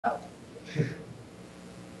Oh.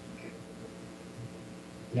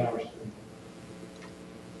 Yeah.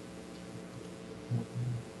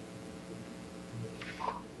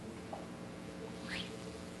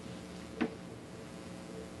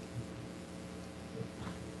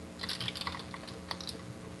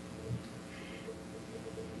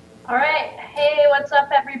 All right. Hey, what's up,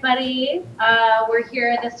 everybody? We're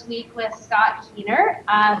here this week with Scott Kuehnert,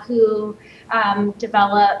 who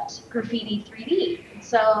developed Graffiti 3D.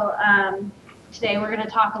 So today we're going to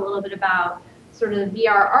talk a little bit about sort of the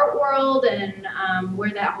VR art world and where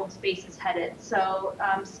that whole space is headed. So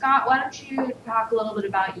Scott, why don't you talk a little bit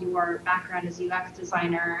about your background as a UX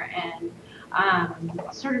designer and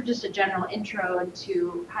sort of just a general intro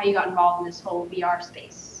into how you got involved in this whole VR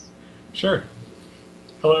space. Sure.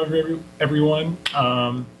 Hello, everyone.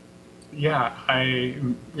 Yeah,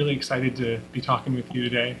 I'm really excited to be talking with you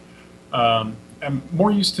today. I'm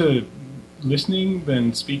more used to listening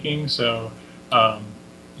than speaking, so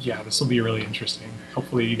yeah, this will be really interesting.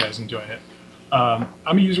 Hopefully, you guys enjoy it. I'm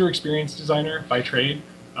a user experience designer by trade.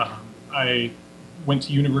 I went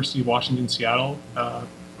to University of Washington, Seattle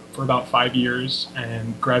for about 5 years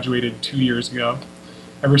and graduated 2 years ago.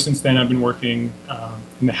 Ever since then, I've been working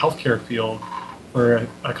in the healthcare field for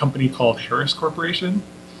a company called Harris Corporation.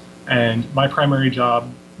 And my primary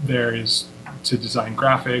job there is to design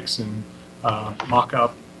graphics and mock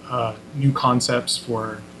up new concepts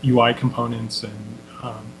for UI components and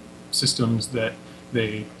systems that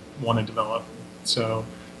they want to develop. So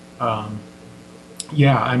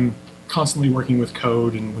yeah, I'm constantly working with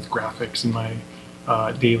code and with graphics in my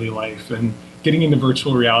daily life. And getting into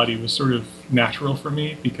virtual reality was sort of natural for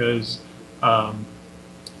me because a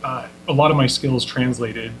lot of my skills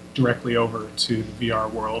translated directly over to the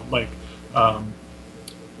VR world. Like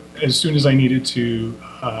as soon as I needed to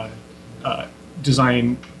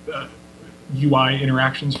design UI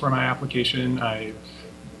interactions for my application, I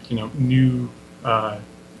knew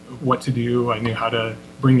what to do. I knew how to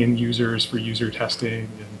bring in users for user testing,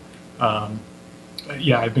 and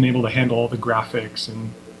yeah, I've been able to handle all the graphics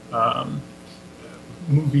and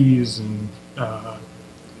movies and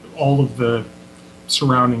all of the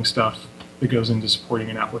surrounding stuff that goes into supporting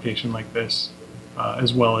an application like this,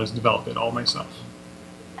 as well as develop it all myself.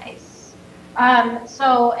 Nice.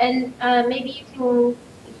 And maybe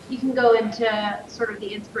you can go into sort of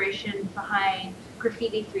the inspiration behind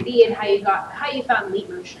Graffiti 3D and how you found Leap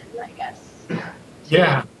Motion, I guess.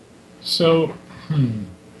 Yeah. So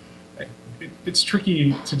it's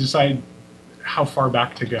tricky to decide how far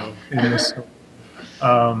back to go in this.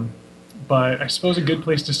 But I suppose a good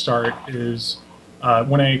place to start is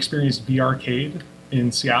when I experienced VRcade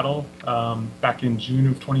in Seattle back in June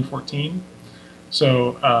of 2014.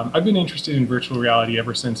 So I've been interested in virtual reality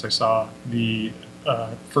ever since I saw the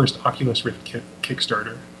first Oculus Rift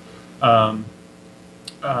Kickstarter.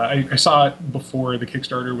 I saw it before the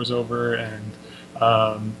Kickstarter was over, and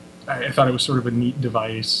I thought it was sort of a neat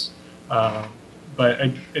device, but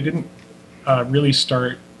I didn't really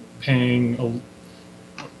start paying a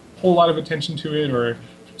whole lot of attention to it or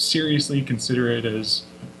seriously consider it as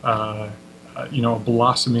a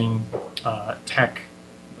blossoming tech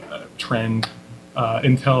trend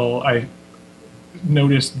until I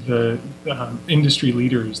noticed the industry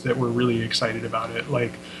leaders that were really excited about it,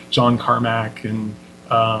 like John Carmack and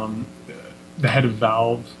the head of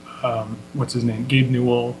Valve, what's his name, Gabe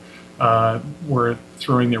Newell, were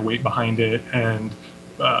throwing their weight behind it, and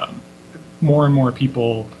more and more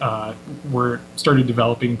people started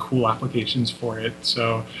developing cool applications for it.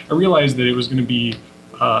 So I realized that it was going to be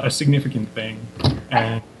a significant thing.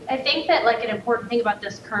 And I think that like an important thing about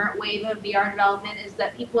this current wave of VR development is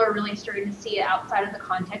that people are really starting to see it outside of the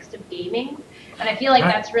context of gaming, and I feel like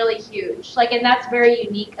that's really huge. Like, and that's very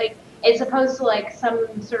unique. Like, as opposed to like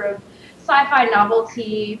some sort of sci-fi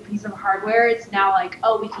novelty piece of hardware, it's now like,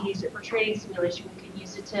 oh, we can use it for training simulation. We can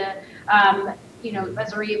use it to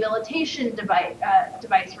as a rehabilitation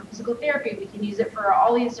device for physical therapy. We can use it for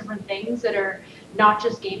all these different things that are not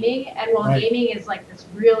just gaming. And while gaming is like this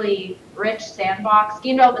really rich sandbox,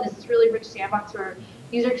 game development is this really rich sandbox for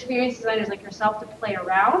user experience designers like yourself to play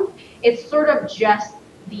around. It's sort of just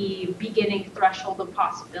the beginning threshold of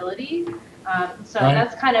possibility. So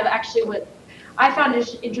that's kind of actually what I found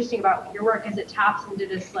interesting about your work, is it taps into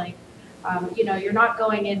this like, you're not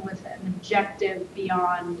going in with an objective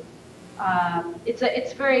beyond.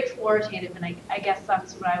 It's very explorative, and I guess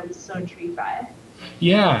that's what I was so intrigued by.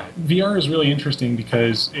 yeah, VR is really interesting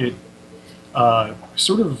because it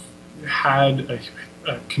sort of had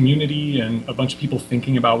a community and a bunch of people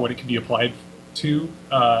thinking about what it could be applied to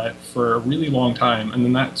for a really long time, and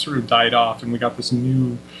then that sort of died off, and we got this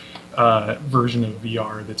new version of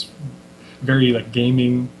VR that's very like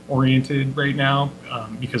gaming oriented right now,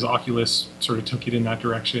 because Oculus sort of took it in that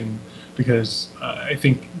direction, because I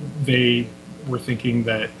think they were thinking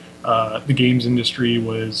that the games industry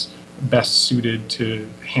was best suited to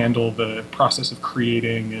handle the process of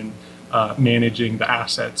creating and managing the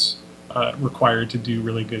assets required to do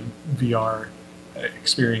really good VR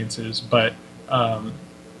experiences. But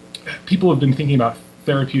people have been thinking about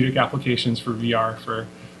therapeutic applications for VR for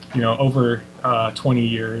over 20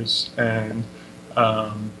 years, and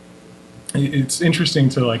it's interesting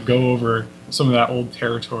to like go over some of that old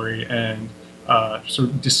territory and sort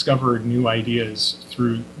of discover new ideas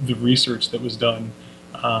through the research that was done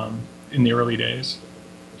in the early days.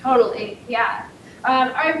 Totally, yeah. All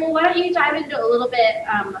right, well, why don't you dive into a little bit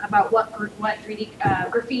about what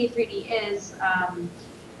 3D Graffiti 3D is,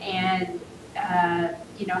 and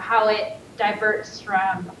how it diverts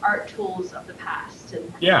from art tools of the past.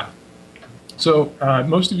 Yeah. So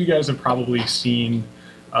most of you guys have probably seen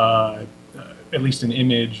at least an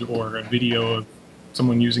image or a video of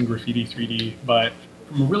someone using Graffiti 3D, but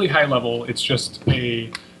from a really high level, it's just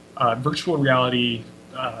a virtual reality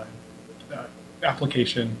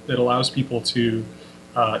application that allows people to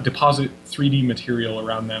deposit 3D material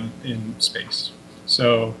around them in space.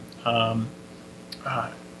 So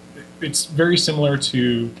it's very similar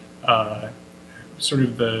to sort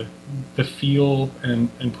of the feel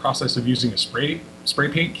and process of using a spray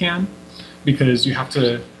paint can, because you have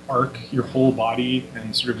to arc your whole body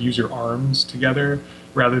and sort of use your arms together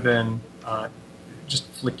rather than just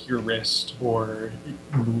flick your wrist or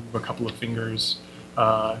move a couple of fingers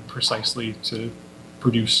precisely to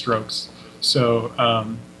produce strokes. So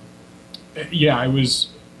yeah, I was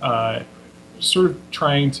sort of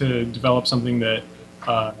trying to develop something that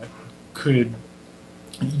could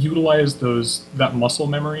utilize that muscle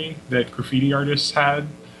memory that graffiti artists had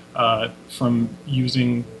from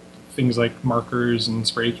using things like markers and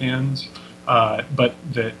spray cans, but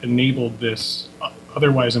that enabled this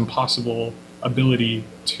otherwise impossible ability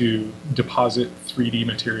to deposit 3D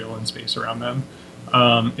material in space around them.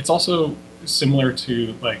 It's also similar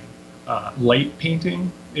to like light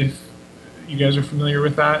painting, if you guys are familiar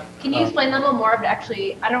with that. Can you explain a little more? But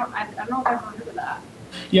actually, I don't know if I've heard of that.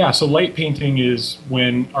 Yeah, so light painting is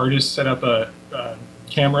when artists set up a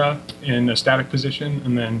camera in a static position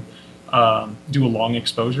and then do a long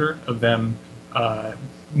exposure of them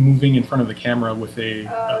moving in front of the camera with a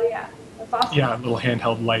yeah, that's awesome. Yeah, a little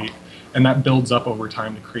handheld light, and that builds up over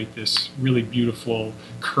time to create this really beautiful,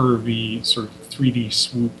 curvy sort of 3D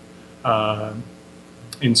swoop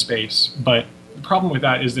in space. But the problem with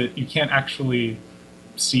that is that you can't actually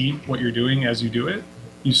see what you're doing as you do it.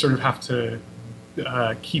 You sort of have to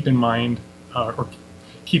keep in mind or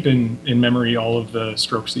keep in memory all of the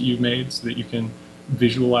strokes that you've made so that you can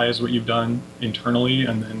visualize what you've done internally,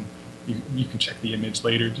 and then you can check the image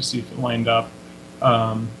later to see if it lined up.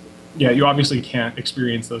 Yeah, you obviously can't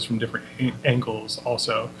experience those from different angles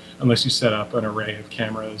also, unless you set up an array of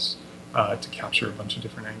cameras to capture a bunch of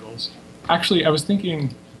different angles. Actually, I was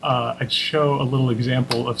thinking I'd show a little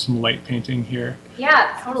example of some light painting here.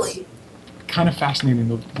 Yeah, totally. It's kind of fascinating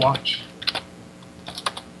to watch.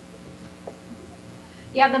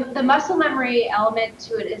 Yeah, the muscle memory element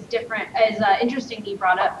to it is different. Is interesting you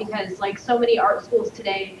brought up, because like so many art schools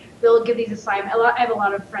today, they'll give these assignments. I have a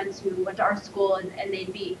lot of friends who went to art school, and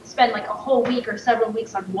they'd spend like a whole week or several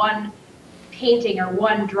weeks on one painting or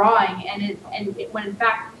one drawing, when in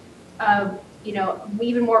fact,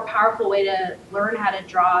 even more powerful way to learn how to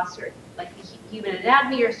draw certain like human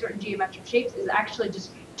anatomy or certain geometric shapes is actually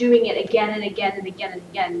just doing it again and again and again and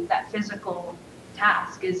again. That physical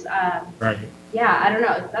task is right. Yeah, I don't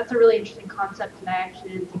know. That's a really interesting concept, and I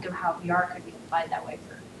actually didn't think of how VR could be applied that way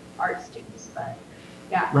for art students. But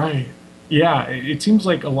yeah. Right. Yeah, it seems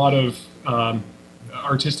like a lot of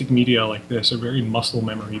artistic media like this are very muscle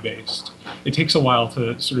memory based. It takes a while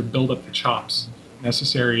to sort of build up the chops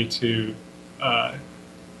necessary to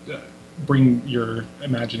bring your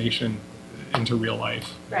imagination into real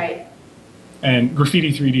life. Right. And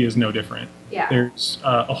Graffiti 3D is no different. Yeah. There's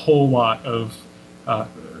a whole lot of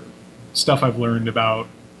stuff I've learned about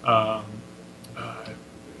how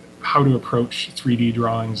to approach 3D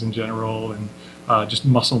drawings in general, and just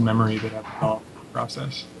muscle memory that I've developed in the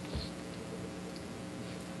process.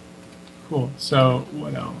 Cool. So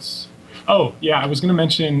what else? Oh, yeah, I was going to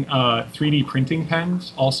mention 3D printing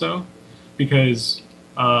pens also, because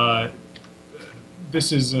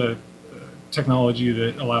this is a technology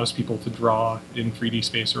that allows people to draw in 3D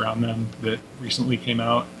space around them that recently came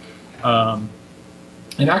out.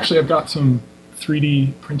 And actually, I've got some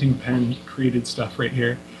 3D printing pen created stuff right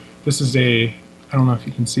here. This is a I don't know if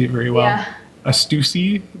you can see it very well, Yeah. a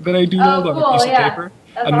Stussy that I Oh, doodled on a cool. piece of Yeah. paper.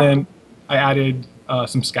 That's And awesome. then I added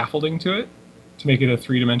some scaffolding to it to make it a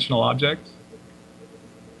three-dimensional object.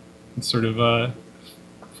 It's sort of a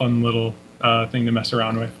fun little thing to mess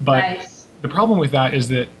around with. But Nice. the problem with that is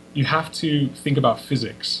that you have to think about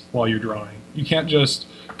physics while you're drawing. You can't just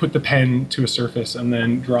put the pen to a surface and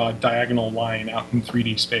then draw a diagonal line out in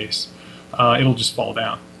 3D space. It'll just fall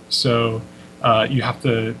down. So you have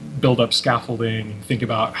to build up scaffolding and think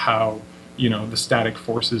about how the static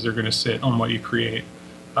forces are going to sit on what you create.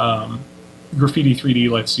 Graffiti 3D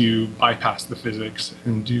lets you bypass the physics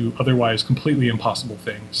and do otherwise completely impossible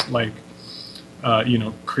things, like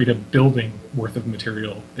create a building worth of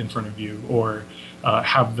material in front of you, or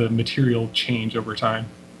have the material change over time.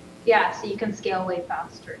 Yeah, so you can scale way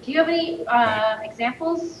faster. Do you have any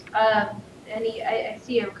examples? I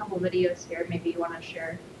see a couple videos here. Maybe you want to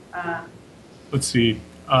share. Let's see.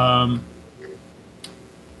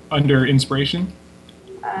 Under inspiration.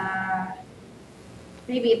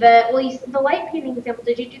 Maybe the light painting example.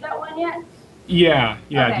 Did you do that one yet? Yeah.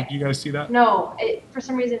 Okay. Did you guys see that? No, for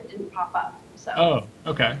some reason it didn't pop up. So. Oh,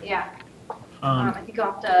 okay. Yeah. I think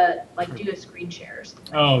I'll have to do a screen share or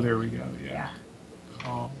something. Oh, there we go. Yeah.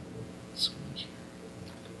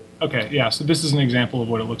 Okay, yeah, so this is an example of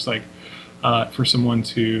what it looks like for someone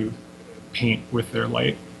to paint with their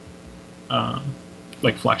light,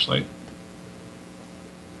 like flashlight.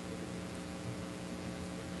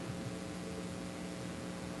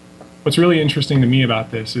 What's really interesting to me about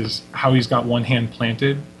this is how he's got one hand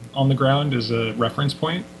planted on the ground as a reference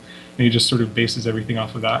point, and he just sort of bases everything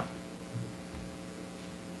off of that.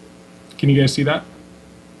 Can you guys see that?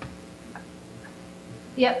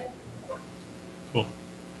 Yep. Cool.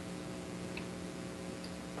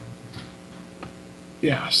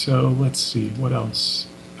 Yeah, so let's see, what else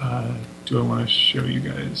do I want to show you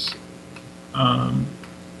guys?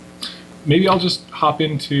 Maybe I'll just hop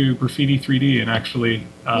into Graffiti 3D and actually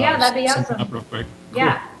yeah, that'd be set awesome. something up real quick. Cool.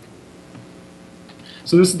 Yeah.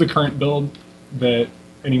 So this is the current build that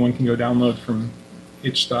anyone can go download from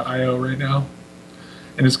itch.io right now.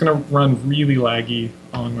 And it's going to run really laggy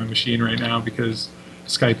on my machine right now because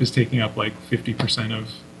Skype is taking up like 50%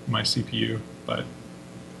 of my CPU. But,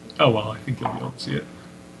 oh well, I think you'll be able to see it.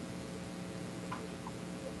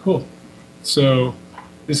 Cool. So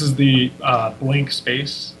this is the blank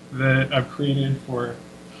space that I've created for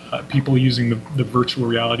people using the virtual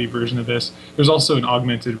reality version of this. There's also an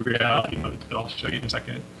augmented reality mode that I'll show you in a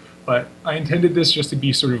second. But I intended this just to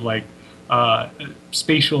be sort of like a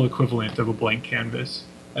spatial equivalent of a blank canvas,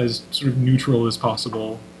 as sort of neutral as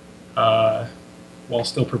possible, while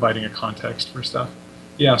still providing a context for stuff.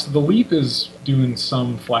 Yeah, so the leap is doing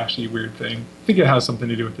some flashy weird thing. I think it has something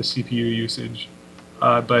to do with the CPU usage.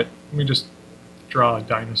 But let me just draw a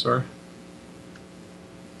dinosaur.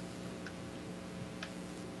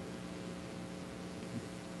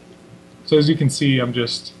 So as you can see, I'm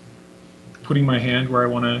just putting my hand where I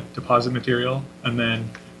want to deposit material, and then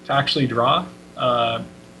to actually draw,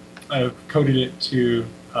 I've coded it to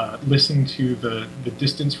listen to the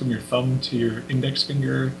distance from your thumb to your index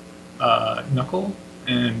finger knuckle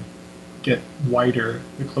and get wider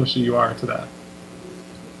the closer you are to that.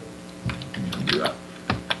 I'm going to do that.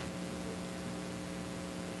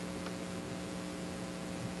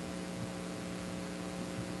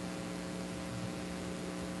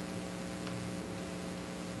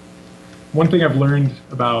 One thing I've learned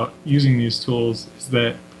about using these tools is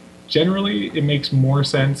that generally it makes more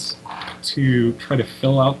sense to try to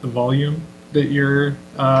fill out the volume that you're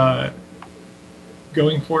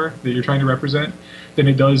going for, that you're trying to represent, than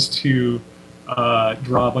it does to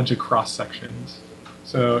draw a bunch of cross sections.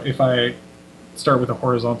 So if I start with a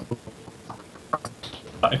horizontal,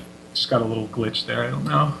 I just got a little glitch there. I don't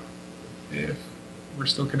know if we're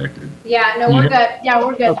still connected. Yeah, no, we're good. Yeah,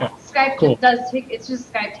 we're good. Okay, Skype cool. does take, it's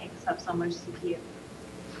just Skype takes up so much CPU.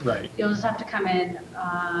 Right. You'll just have to come in,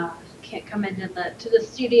 can't come into the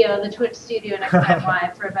studio, the Twitch studio next time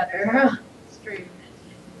live for a better stream.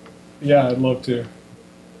 Yeah, I'd love to.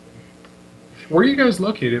 Where are you guys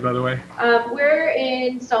located, by the way? We're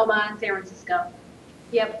in Soma in San Francisco.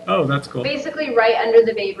 Yep. Oh, that's cool. Basically right under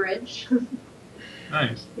the Bay Bridge.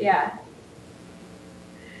 Nice. Yeah.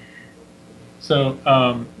 So,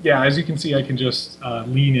 yeah, as you can see, I can just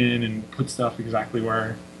lean in and put stuff exactly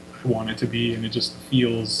where I want it to be, and it just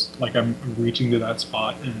feels like I'm reaching to that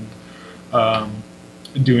spot and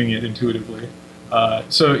doing it intuitively.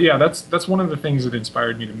 So, yeah, that's one of the things that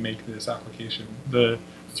inspired me to make this application. The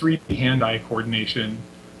 3D hand-eye coordination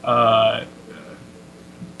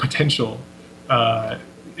potential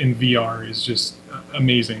in VR is just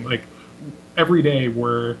amazing. Like, every day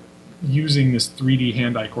we're using this 3D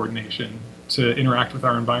hand-eye coordination to interact with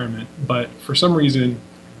our environment. But for some reason,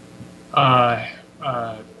 the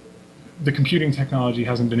computing technology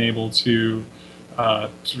hasn't been able to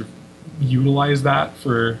sort of utilize that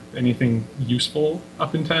for anything useful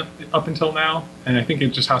up until now. And I think it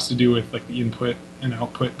just has to do with like the input and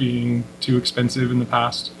output being too expensive in the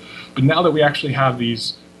past. But now that we actually have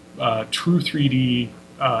these true 3D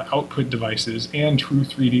output devices and true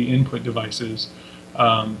 3D input devices,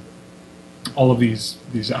 all of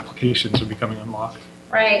these applications are becoming unlocked.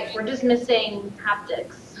 Right, we're just missing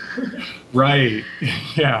haptics. Right.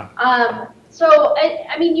 Yeah. So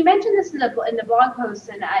I mean, you mentioned this in the blog post,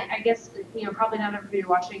 and I guess probably not everybody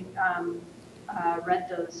watching read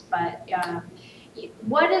those, but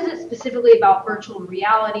what is it specifically about virtual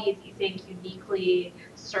reality that you think uniquely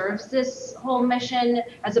serves this whole mission,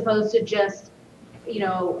 as opposed to just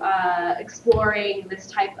exploring this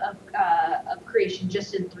type of creation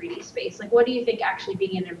just in 3D space? Like, what do you think actually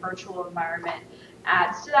being in a virtual environment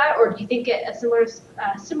adds to that, or do you think a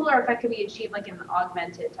similar effect can be achieved like in an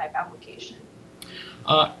augmented type application?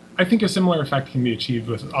 I think a similar effect can be achieved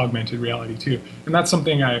with augmented reality too, and that's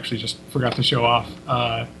something I actually just forgot to show off.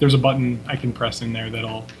 There's a button I can press in there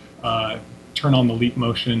that'll turn on the leap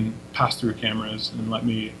motion pass-through cameras and let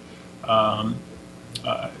me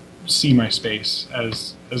see my space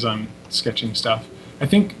as I'm sketching stuff. I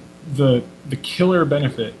think the killer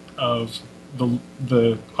benefit of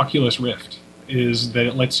the Oculus Rift is that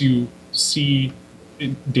it lets you see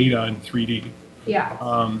data in 3D.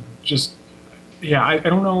 Yeah. Yeah, I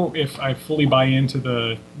don't know if I fully buy into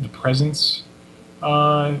the presence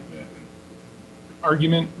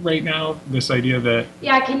argument right now. This idea that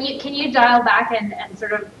can you dial back and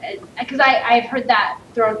sort of, because I've heard that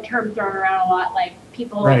term thrown around a lot, like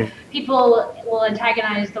people will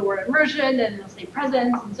antagonize the word immersion and they'll say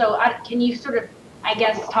presence, and so can you sort of, I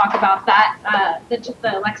guess, talk about that,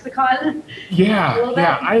 the lexicon?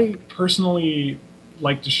 Yeah. I personally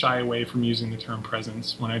like to shy away from using the term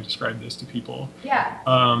presence when I describe this to people.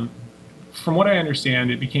 Yeah. From what I understand,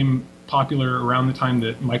 it became popular around the time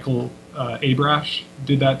that Michael Abrash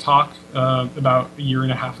did that talk about a year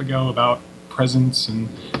and a half ago about presence and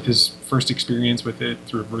his first experience with it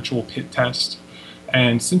through a virtual pit test.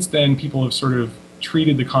 And since then, people have sort of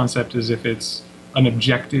treated the concept as if it's an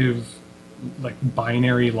objective, like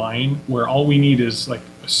binary line where all we need is like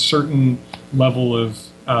a certain level of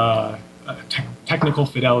technical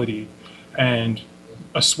fidelity and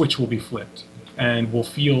a switch will be flipped and we'll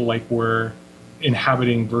feel like we're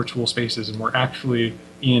inhabiting virtual spaces and we're actually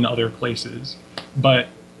in other places. But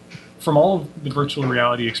from all of the virtual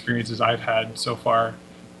reality experiences I've had so far,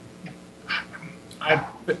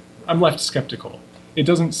 I'm left skeptical. It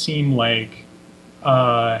doesn't seem like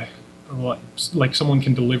someone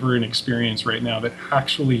can deliver an experience right now that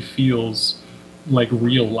actually feels like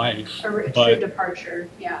real life. A true departure,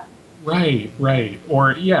 yeah. Right.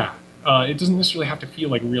 Or it doesn't necessarily have to feel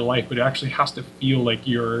like real life, but it actually has to feel like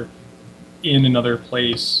you're in another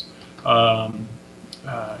place,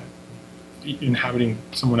 inhabiting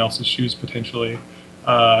someone else's shoes potentially.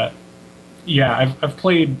 I've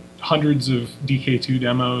played hundreds of DK2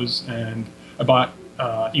 demos, and I bought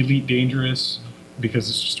Elite Dangerous because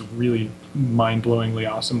it's just a really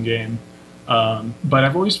mind-blowingly awesome game. But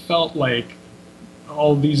I've always felt like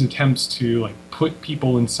all these attempts to like put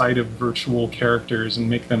people inside of virtual characters and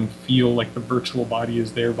make them feel like the virtual body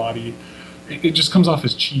is their body, it just comes off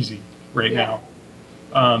as cheesy right now.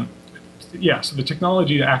 So the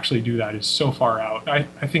technology to actually do that is so far out. I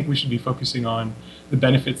think we should be focusing on the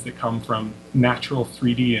benefits that come from natural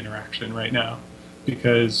 3D interaction right now,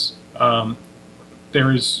 because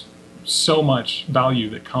there is so much value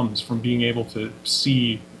that comes from being able to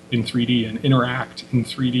see in 3D and interact in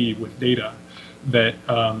 3D with data that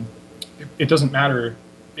it doesn't matter.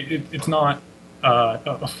 It's not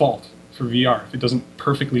a fault for VR if it doesn't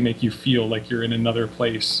perfectly make you feel like you're in another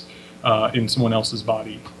place in someone else's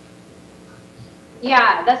body.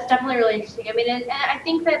 Yeah, that's definitely really interesting. I mean, and I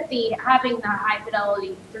think that having the high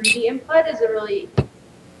fidelity 3D input is a really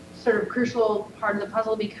sort of crucial part of the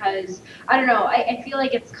puzzle, because I don't know, I feel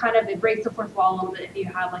like it breaks the fourth wall a little bit if you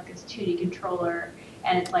have like this 2D controller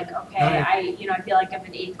and it's like, okay, I feel like I'm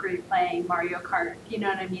in 8th grade playing Mario Kart, you know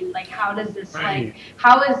what I mean? Like, how is this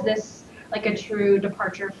like a true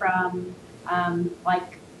departure from I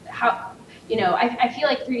feel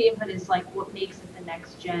like 3D input is like what makes it the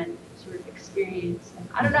next gen sort of experience. And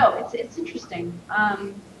I don't know, it's interesting.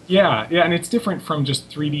 Yeah, and it's different from just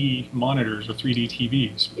 3D monitors or 3D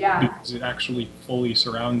TVs. Yeah. Because it actually fully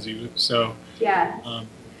surrounds you. So yeah.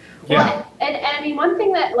 Yeah. And I mean, one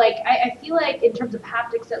thing that like I feel like in terms of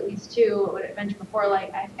haptics, at least too, what I mentioned before,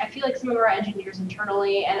 like I feel like some of our engineers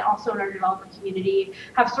internally and also in our developer community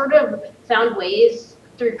have sort of found ways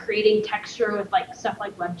through creating texture with like stuff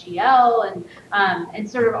like WebGL and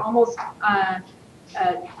sort of almost uh,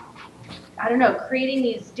 I don't know,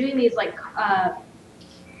 doing these like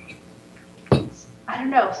I don't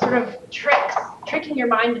know, sort of tricking your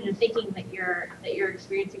mind into thinking that you're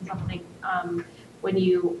experiencing something when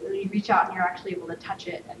you reach out and you're actually able to touch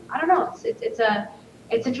it. And I don't know,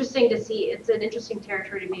 it's interesting to see. It's an interesting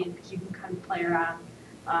territory to be in because you can kind of play around.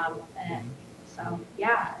 And so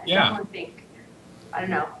yeah, I Yeah. definitely think I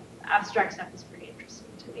don't know, abstract stuff is pretty interesting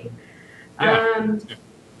to me. Yeah.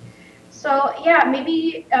 So yeah,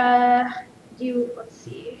 maybe let's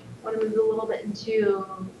see, want to move a little bit into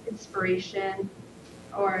inspiration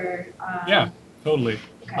or Yeah, totally.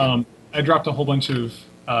 okay. I dropped a whole bunch of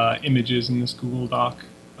images in this Google Doc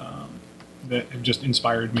that have just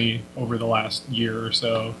inspired me over the last year or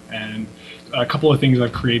so, and a couple of things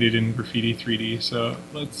I've created in Graffiti 3D. So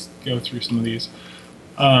let's go through some of these.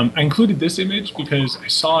 I included this image because I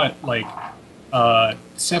saw it like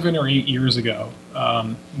 7 or 8 years ago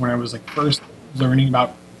when I was like first learning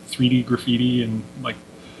about 3D graffiti and like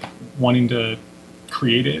wanting to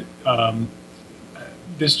create it.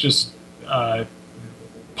 This just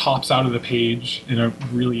pops out of the page in a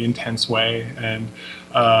really intense way, and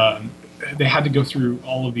they had to go through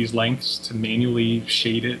all of these lengths to manually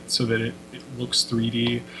shade it so that it looks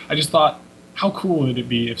 3D. I just thought, how cool would it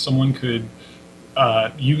be if someone could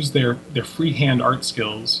use their freehand art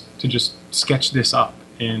skills to just sketch this up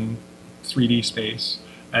in 3D space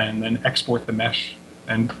and then export the mesh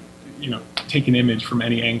and take an image from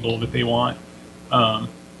any angle that they want.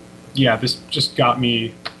 Yeah, this just got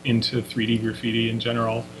me into 3D graffiti in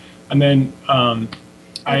general. And then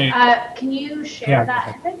can you share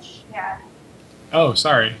that image? Yeah. Oh,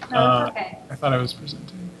 sorry. No, it's okay. I thought I was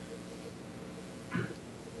presenting.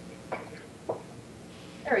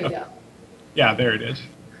 There we go. Yeah, there it is.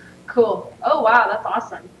 Cool. Oh wow, that's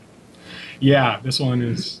awesome. Yeah, this one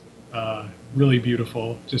is really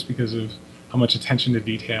beautiful just because of how much attention to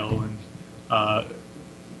detail and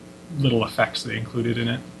little effects they included in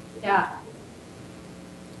it. Yeah.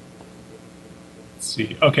 Let's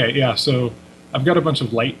see. Okay, yeah, so I've got a bunch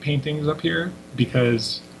of light paintings up here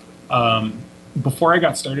because before I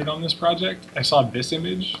got started on this project, I saw this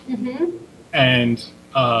image and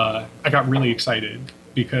I got really excited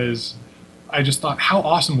because I just thought, how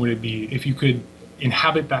awesome would it be if you could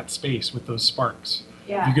inhabit that space with those sparks?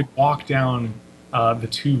 Yeah. If you could walk down the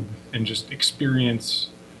tube and just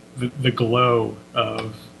experience the glow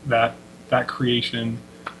of that creation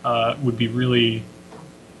would be really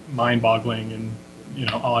mind-boggling and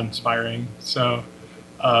awe-inspiring. So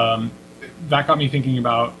that got me thinking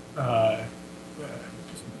about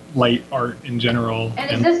light art in general.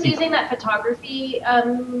 And is this using that photography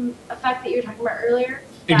effect that you were talking about earlier?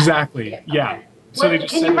 Exactly. Yeah. Okay. So they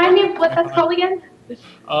just can you remind me of what that's called again?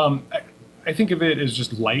 I think of it as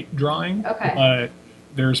just light drawing. Okay. But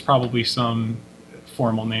there's probably some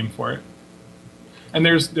formal name for it. And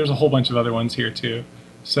there's a whole bunch of other ones here too.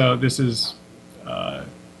 So this is a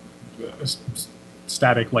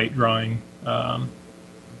static light drawing that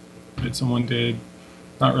someone did.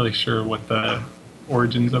 Not really sure what the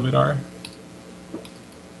origins of it are.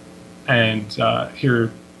 And here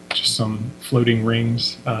are just some floating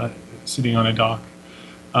rings sitting on a dock.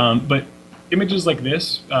 But images like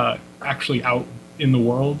this, actually out in the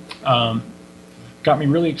world, got me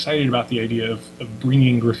really excited about the idea of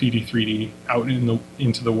bringing Graffiti 3D out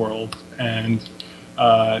into the world and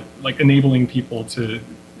like enabling people to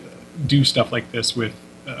do stuff like this with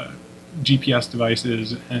GPS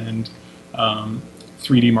devices and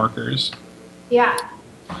 3D markers. Yeah.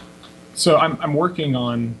 So I'm working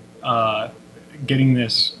on getting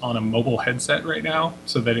this on a mobile headset right now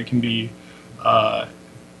so that it can be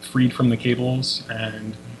freed from the cables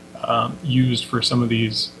and used for some of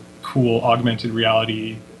these cool augmented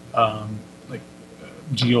reality, like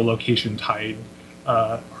geolocation tied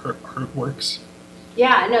artworks.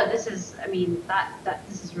 Yeah, no, this is, I mean,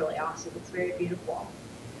 this is really awesome. It's very beautiful.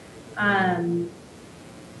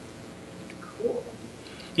 Cool.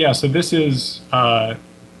 Yeah, so this is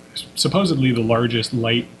supposedly the largest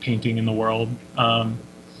light painting in the world.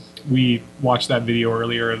 We watched that video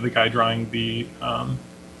earlier of the guy drawing the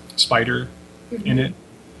spider in it,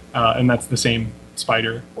 and that's the same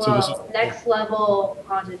spider. Well, so this is next level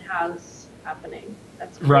haunted house happening.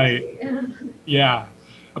 That's crazy. Right. Yeah.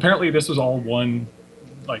 Apparently this was all one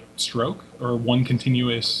like stroke or one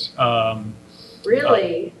continuous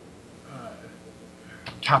really?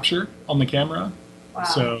 Capture on the camera. Wow.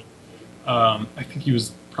 So I think he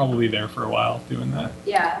was probably there for a while doing that.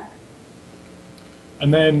 Yeah.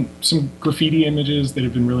 And then some graffiti images that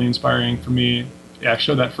have been really inspiring for me. Yeah, I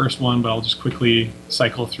showed that first one, but I'll just quickly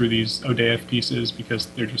cycle through these Odeif pieces because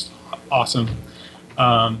they're just awesome.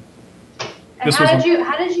 And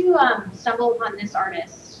how did you stumble upon this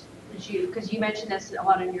artist? Because you mentioned this a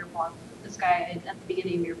lot in your blog. This guy at the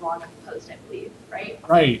beginning of your blog post, I believe, right?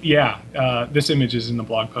 Right. Yeah. This image is in the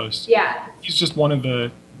blog post. Yeah. He's just one of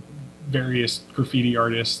the various graffiti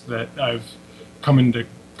artists that I've come into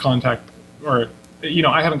contact, or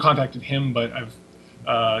I haven't contacted him, but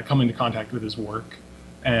I've come into contact with his work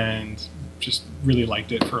and just really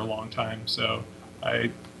liked it for a long time. So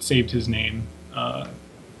I saved his name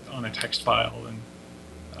on a text file and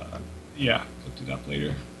looked it up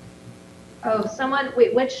later. Oh, someone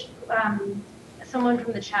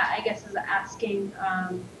from the chat, I guess, is asking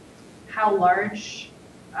how large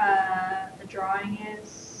the drawing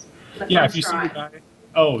is. If you see the guy.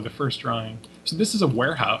 Oh, the first drawing. So this is a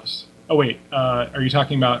warehouse. Oh wait, are you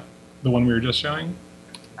talking about the one we were just showing?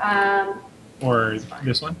 Or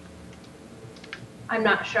this one? I'm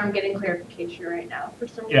not sure. I'm getting clarification right now. For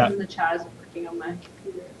some reason, the chat isn't working on my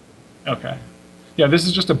computer. Okay. Yeah, this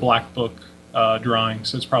is just a black book drawing,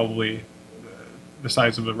 so it's probably the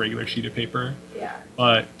size of a regular sheet of paper. Yeah.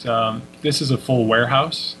 But this is a full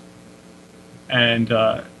warehouse, and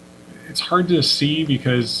it's hard to see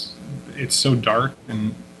because it's so dark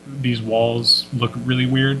and these walls look really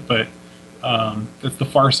weird, but that's the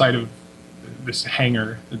far side of this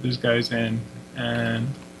hangar that this guy's in, and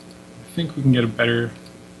I think we can get a better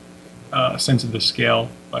sense of the scale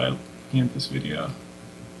by looking at this video.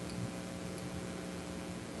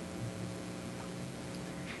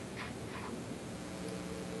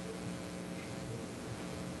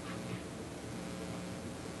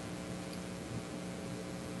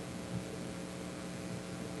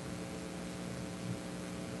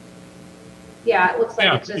 Yeah, it looks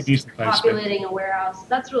like it's just populating a warehouse.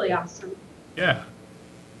 That's really awesome. Yeah.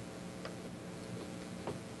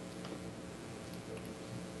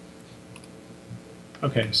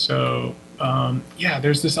 Okay, so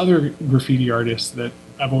there's this other graffiti artist that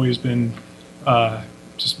I've always been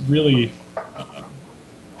just really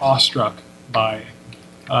awestruck by.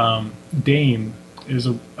 Dame is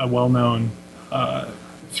a well-known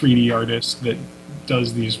 3D artist that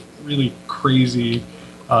does these really crazy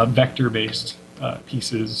vector-based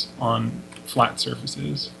pieces on flat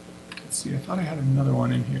surfaces. Let's see, I thought I had another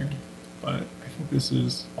one in here, but I think this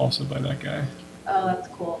is also by that guy. Oh, that's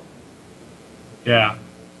cool. Yeah,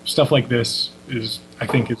 stuff like this I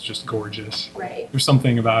think it's just gorgeous. Right. There's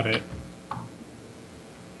something about it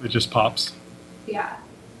that just pops. Yeah.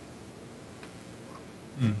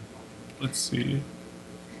 Let's see.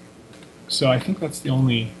 So I think that's the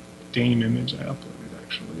only Dame image I uploaded,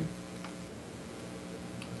 actually.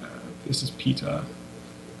 This is Pita.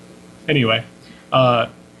 Anyway,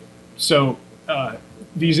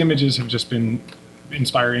 these images have just been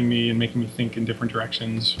inspiring me and making me think in different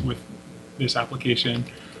directions with this application.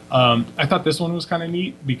 I thought this one was kind of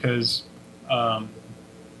neat because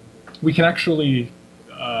we can actually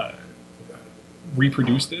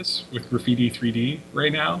reproduce this with Graffiti 3D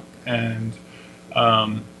right now. And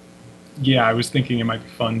I was thinking it might be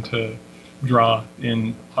fun to draw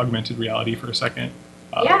in augmented reality for a second.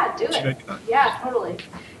 Yeah, do it. Yeah, totally.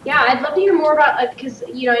 Yeah, I'd love to hear more about, because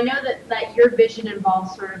I know that your vision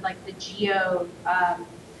involves sort of like the geo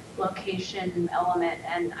location element,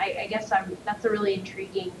 and I guess that's a really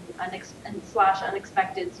intriguing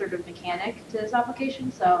unexpected sort of mechanic to this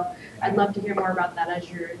application. So I'd love to hear more about that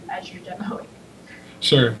as you're demoing.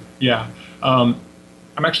 Sure. Yeah. I'm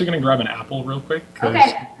actually going to grab an apple real quick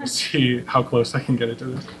to see how close I can get it to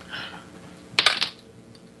this.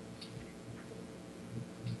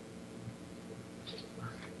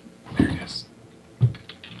 There it is.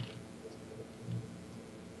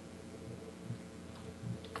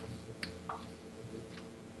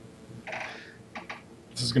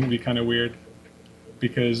 This is going to be kind of weird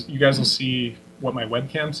because you guys will see what my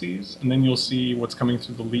webcam sees, and then you'll see what's coming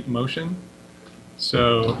through the Leap Motion.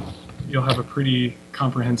 So you'll have a pretty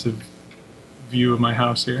comprehensive view of my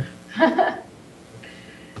house here.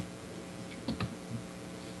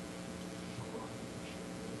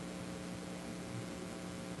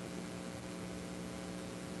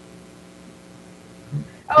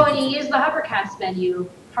 Oh, and you use the Hovercast menu,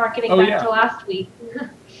 harkening back to last week.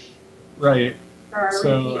 Right. For our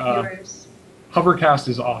repeat viewers. Hovercast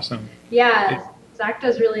is awesome. Yeah, Zach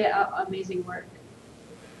does really amazing work.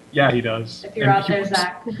 Yeah, he does. If you're out there,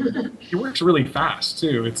 Zach. He works really fast,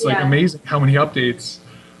 too. It's like amazing how many updates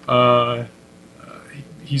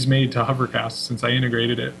he's made to Hovercast since I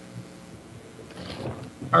integrated it.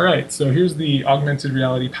 All right, so here's the augmented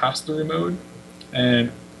reality pass-through mode,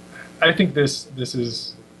 and I think this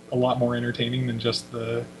is a lot more entertaining than just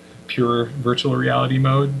the pure virtual reality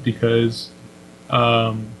mode because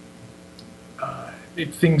um,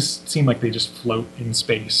 things seem like they just float in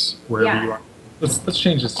space wherever Yeah. you are. Let's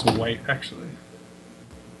change this to white actually.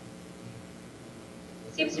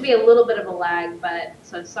 Seems to be a little bit of a lag, but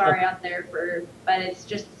so sorry out there but it's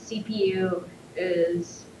just the CPU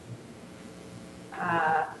is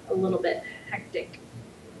a little bit hectic.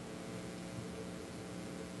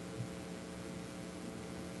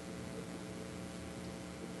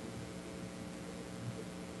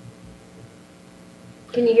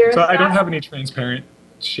 Can you hear us? So I don't Scott? have any transparent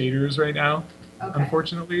shaders right now, Okay.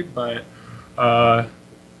 unfortunately, but yeah,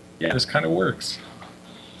 this kind of works.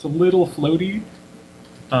 It's a little floaty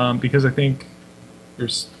because I think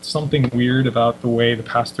there's something weird about the way the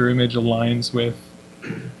pass-through image aligns with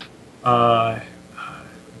uh,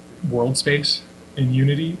 world space in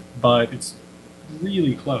Unity, but it's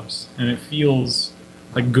really close, and it feels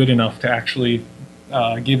like good enough to actually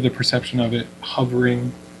give the perception of it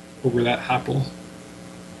hovering over that apple.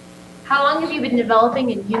 How long have you been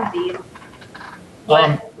developing in Unity?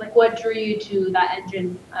 What drew you to that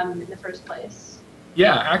engine in the first place?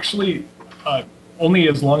 Yeah, actually, only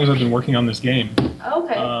as long as I've been working on this game.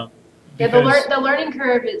 Okay. Yeah, the learning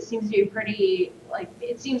curve, it seems to be pretty, like,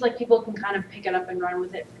 it seems like people can kind of pick it up and run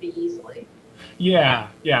with it pretty easily. Yeah,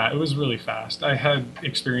 it was really fast. I had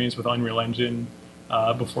experience with Unreal Engine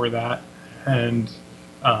before that, and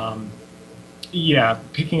yeah,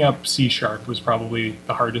 picking up C# was probably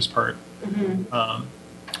the hardest part.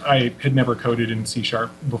 I had never coded in C#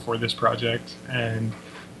 before this project, and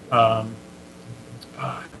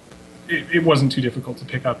it wasn't too difficult to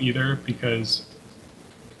pick up either because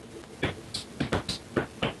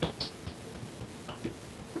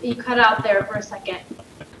You cut out there for a second.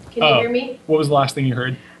 Can you hear me? What was the last thing you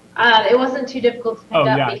heard? It wasn't too difficult to pick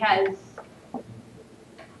up yeah. because.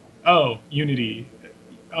 Oh, Unity.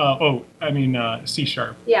 I mean C#.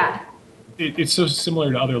 Yeah. It's so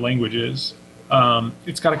similar to other languages.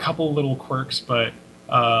 It's got a couple little quirks, but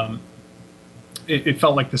it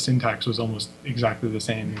felt like the syntax was almost exactly the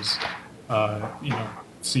same as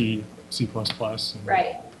C, C++. And,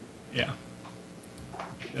 Right. Yeah.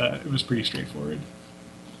 It was pretty straightforward.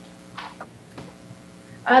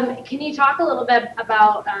 Can you talk a little bit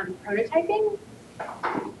about prototyping?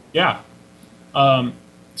 Yeah.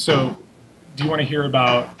 So, do you want to hear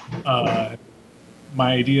about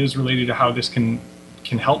my ideas related to how this can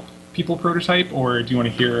help people prototype, or do you want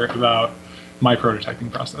to hear about my prototyping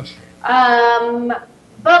process?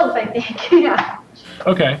 Both, I think. Yeah.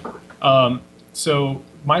 Okay. So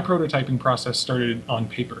my prototyping process started on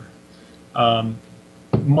paper.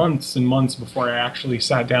 Months and months before I actually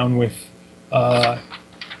sat down with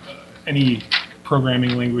any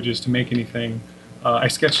programming languages to make anything, I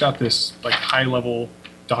sketched out this like high-level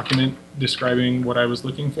document describing what I was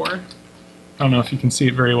looking for. I don't know if you can see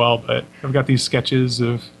it very well, but I've got these sketches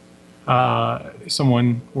of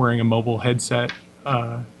someone wearing a mobile headset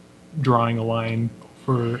drawing a line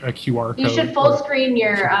for a QR code. You should full screen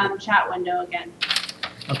your chat window again.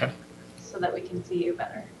 Okay. So that we can see you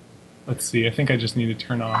better. Let's see. I think I just need to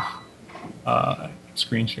turn off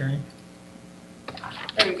screen sharing.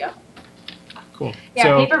 There we go. Cool. Yeah,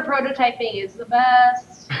 so, paper prototyping is the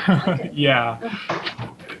best. Yeah.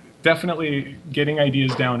 Definitely getting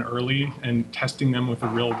ideas down early and testing them with the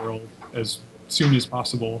real world as soon as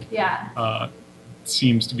possible. Yeah.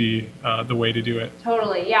 Seems to be the way to do it.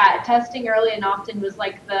 Totally. Yeah. Testing early and often was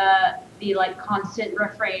like the like constant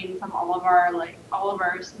refrain from all of our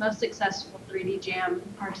most successful 3D Jam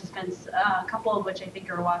participants, a couple of which I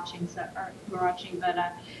think are watching.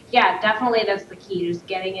 But yeah, definitely that's the key. Just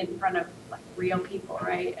getting in front of like real people,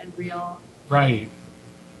 right? And real. Right.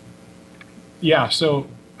 Yeah. So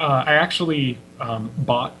I actually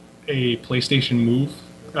bought a PlayStation Move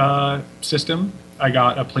system. I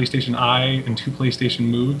got a PlayStation Eye and 2 PlayStation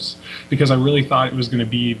Moves because I really thought it was going to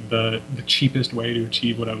be the cheapest way to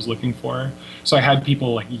achieve what I was looking for. So I had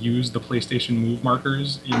people like use the PlayStation Move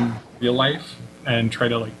markers in real life and try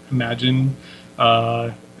to like imagine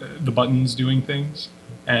the buttons doing things,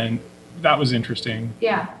 and that was interesting.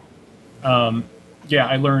 Yeah. Yeah,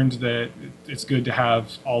 I learned that it's good to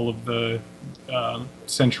have all of the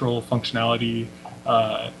central functionality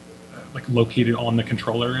like located on the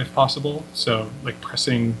controller if possible. So like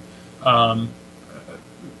pressing buttons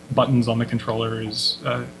on the controller is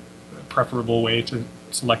a preferable way to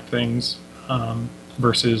select things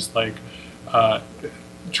versus like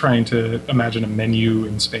trying to imagine a menu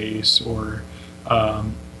in space or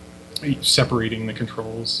separating the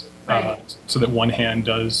controls. so that one hand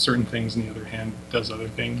does certain things and the other hand does other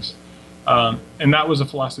things. And that was a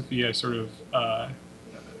philosophy I sort of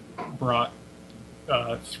brought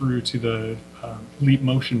through to the Leap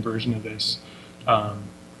Motion version of this.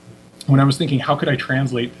 When I was thinking, how could I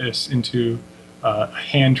translate this into a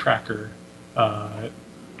hand tracker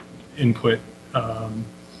input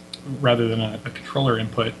rather than a controller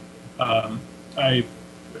input, I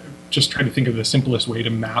just tried to think of the simplest way to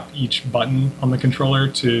map each button on the controller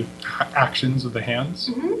to actions of the hands.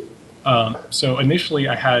 So initially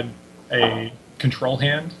I had a control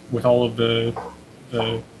hand with all of the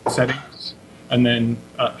settings, and then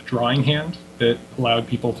a drawing hand that allowed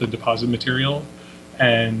people to deposit material.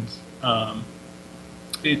 And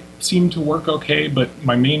it seemed to work okay, but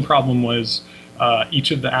my main problem was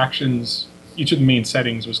each of the actions, each of the main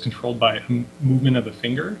settings was controlled by a movement of the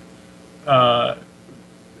finger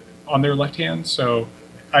on their left hand. So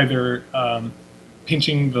either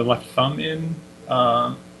pinching the left thumb in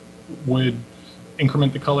would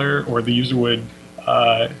increment the color, or the user would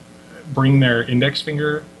bring their index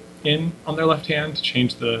finger in on their left hand to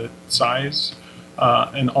change the size.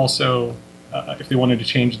 And also, if they wanted to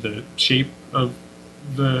change the shape of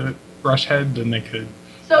the brush head, then they could.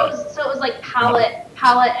 So it was like palette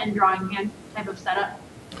and drawing hand type of setup?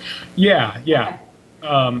 Yeah.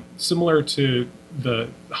 Okay. Similar to the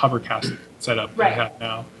Hovercast setup that I have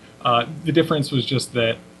now. The difference was just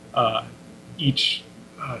that each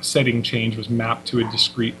setting change was mapped to a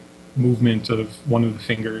discrete movement of one of the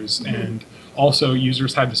fingers, and also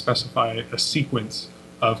users had to specify a sequence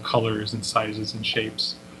of colors and sizes and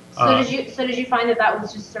shapes. So did you find that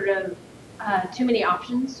was just sort of too many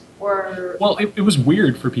options, or? Well, it was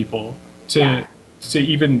weird for people to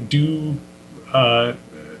even do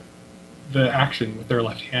the action with their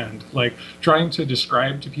left hand. Like trying to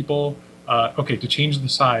describe to people, okay, to change the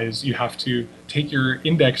size, you have to take your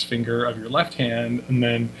index finger of your left hand and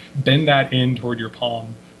then bend that in toward your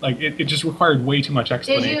palm. Like it just required way too much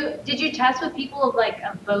explanation. Did you test with people of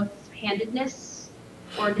both handedness,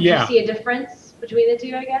 or did you see a difference between the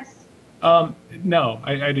two, I guess? No,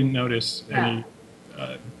 I didn't notice any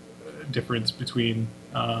difference between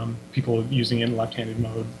people using it in left-handed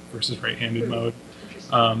mode versus right-handed mode.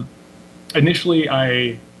 Initially,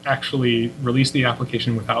 I actually released the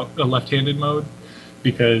application without a left-handed mode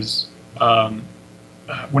because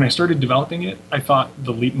when I started developing it, I thought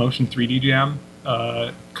the Leap Motion 3D Jam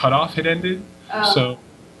cutoff had ended. So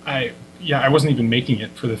I wasn't even making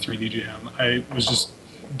it for the 3D Jam. I was just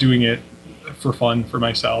doing it for fun for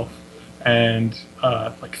myself. And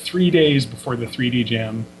like 3 days before the 3D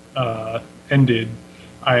Jam ended,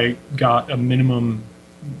 I got a minimum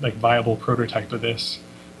like viable prototype of this,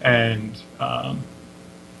 and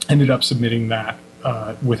ended up submitting that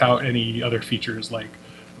without any other features like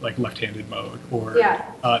left-handed mode or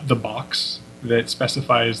the box that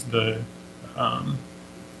specifies the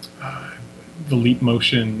Leap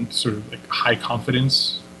Motion sort of like high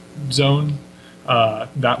confidence zone.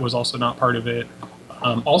 That was also not part of it.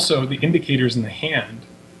 Also, the indicators in the hand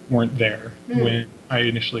weren't there when I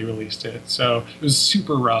initially released it, so it was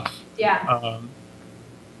super rough.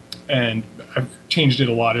 And I've changed it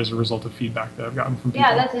a lot as a result of feedback that I've gotten from people.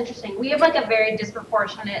 Yeah, that's interesting. We have like a very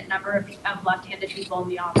disproportionate number of left-handed people in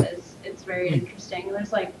the office. It's very interesting.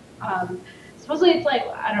 There's like, supposedly it's like,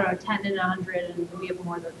 I don't know, 10 and 100, and we have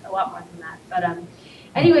a lot more than that. But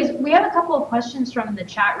anyways, we have a couple of questions from the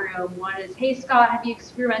chat room. One is, hey Scott, have you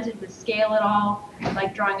experimented with scale at all?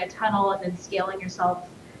 Like drawing a tunnel and then scaling yourself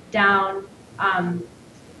down,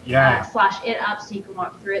 slash it up so you can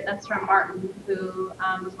walk through it. That's from Martin, who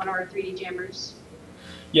was one of our 3D jammers.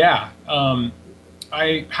 Yeah,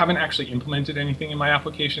 I haven't actually implemented anything in my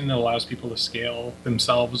application that allows people to scale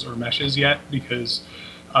themselves or meshes yet, because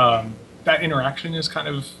that interaction is kind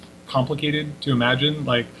of complicated to imagine.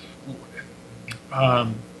 Like,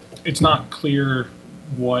 it's not clear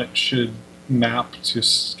what should map to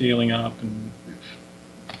scaling up, and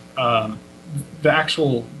the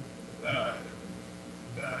actual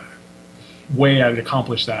way I'd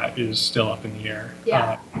accomplish that is still up in the air.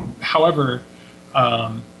 However,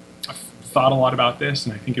 I've thought a lot about this,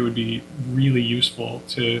 and I think it would be really useful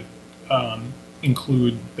to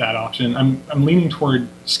include that option. I'm leaning toward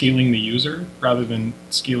scaling the user rather than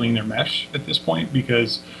scaling their mesh at this point,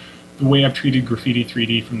 because the way I've treated Graffiti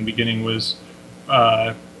 3D from the beginning was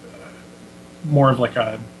more of like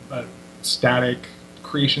a static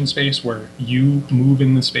creation space where you move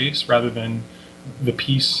in the space rather than the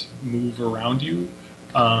piece move around you.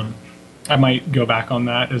 I might go back on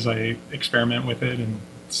that as I experiment with it and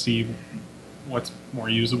see what's more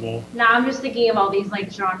usable. Now I'm just thinking of all these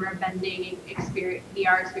like genre bending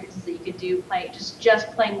VR experiences that you could do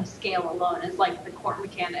just playing with scale alone is like the core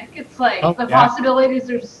mechanic. It's like Oh the yeah, possibilities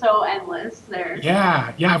are so endless there.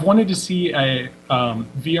 yeah. I've wanted to see a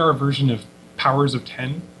VR version of Powers of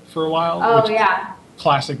 10 for a while, Oh which is yeah, a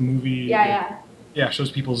classic movie. yeah, yeah. Yeah,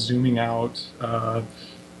 shows people zooming out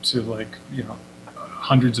to like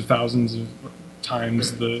hundreds of thousands of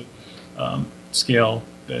times the scale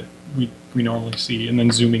that we normally see, and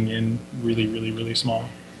then zooming in really small.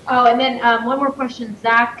 Oh, and then one more question.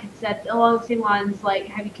 Zach had said along the same lines, like,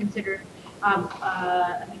 have you considered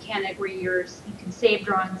a mechanic where you can save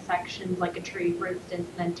drawing sections, like a tree, for instance,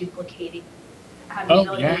 and then have the Oh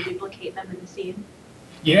ability yeah, to duplicate them in the scene?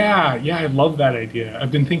 yeah. I love that idea.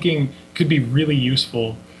 I've been thinking it could be really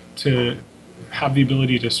useful to have the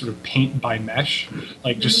ability to sort of paint by mesh,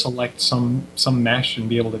 like just select some mesh and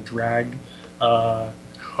be able to drag out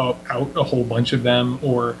a whole bunch of them,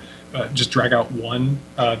 or just drag out one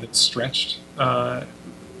that's stretched for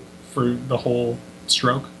the whole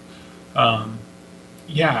stroke.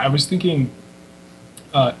 Yeah, I was thinking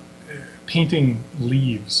uh, painting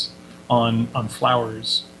leaves on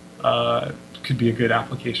flowers could be a good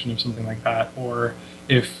application of something like that. Or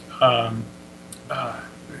if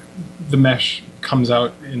the mesh comes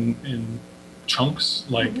out in chunks,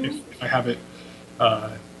 like if I have it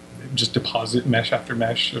just deposit mesh after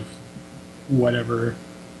mesh of whatever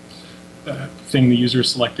thing the user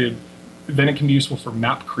selected, then it can be useful for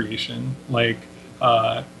map creation, like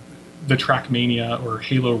the Trackmania or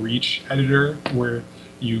Halo Reach editor, where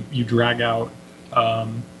you drag out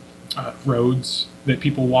roads that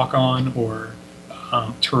people walk on, or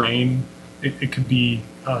terrain. It could be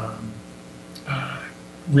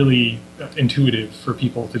really intuitive for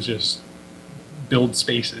people to just build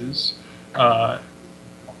spaces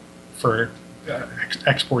for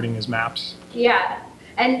exporting as maps. Yeah,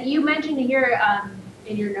 and you mentioned here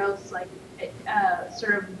in your notes, like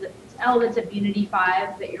sort of the elements of Unity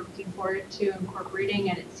 5 that you're looking forward to incorporating,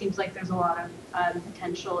 and it seems like there's a lot of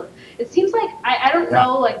potential. It seems like I don't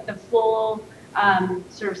know like the full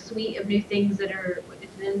sort of suite of new things that are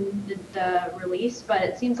within the release, but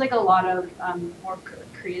it seems like a lot of more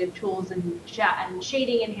creative tools and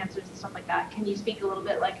shading enhancers and stuff like that. Can you speak a little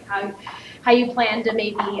bit like how you plan to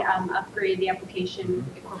maybe upgrade the application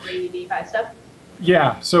incorporating Unity 5 stuff?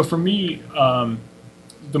 Yeah, so for me,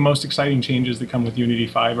 the most exciting changes that come with Unity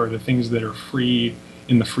 5 are the things that are free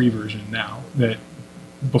in the free version now, that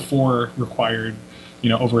before required,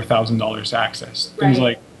 over $1,000 to access. Things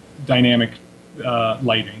like dynamic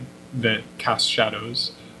lighting that casts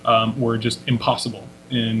shadows were just impossible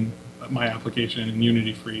in my application in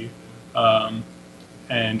Unity free,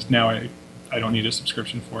 and now I don't need a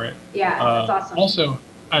subscription for it. Yeah, that's awesome. Also,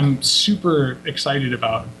 I'm super excited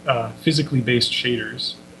about physically based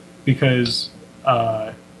shaders, because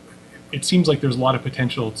it seems like there's a lot of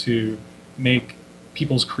potential to make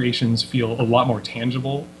people's creations feel a lot more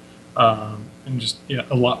tangible, and just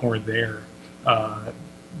a lot more there,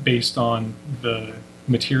 based on the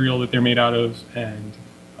material that they're made out of and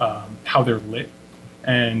how they're lit.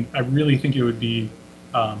 And I really think it would be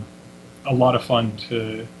a lot of fun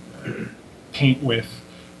to paint with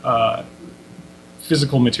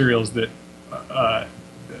physical materials that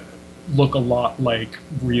look a lot like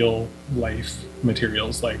real life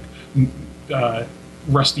materials, like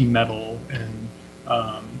rusty metal and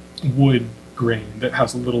wood grain that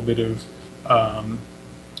has a little bit of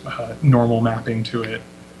normal mapping to it.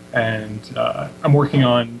 And I'm working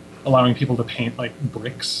on allowing people to paint like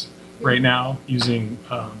bricks right now using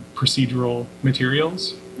procedural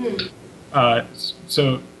materials.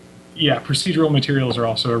 So yeah, procedural materials are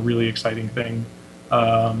also a really exciting thing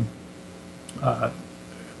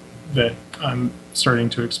that I'm starting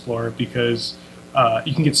to explore, because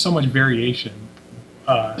you can get so much variation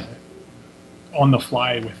on the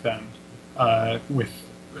fly with them, with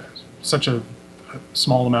such a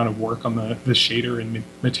small amount of work on the shader and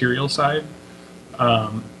material side.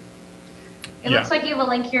 It looks like you have a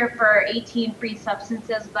link here for 18 free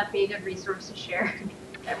substances. Would that be a good resource to share?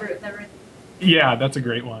 Yeah, that's a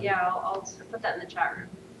great one. Yeah, I'll put that in the chat room.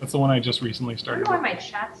 That's the one I just recently I started. don't know why my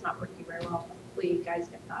chat's not working very well. Hopefully you guys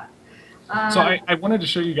get that. So I wanted to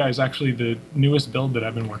show you guys actually the newest build that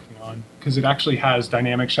I've been working on, because it actually has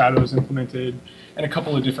dynamic shadows implemented and a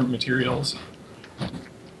couple of different materials.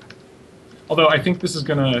 Although I think this is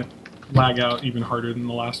going to lag out even harder than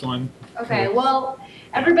the last one. Okay, well,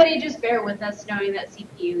 everybody just bear with us knowing that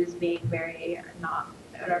CPU is being very not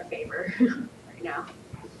in our favor right now.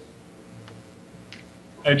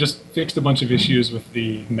 I just fixed a bunch of issues with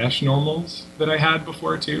the mesh normals that I had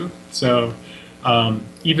before too. So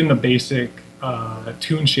even the basic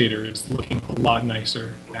toon shader is looking a lot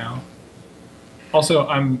nicer now. Also,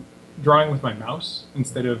 I'm drawing with my mouse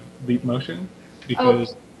instead of Leap Motion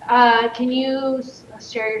because. Can you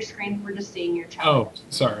share your screen? We're just seeing your chat. Oh,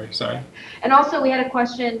 sorry. And also, we had a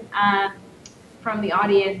question from the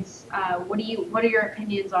audience. What are your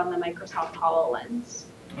opinions on the Microsoft HoloLens?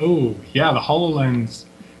 Oh, yeah, the HoloLens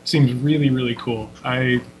seems really, really cool.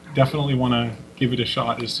 I definitely want to give it a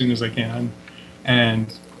shot as soon as I can.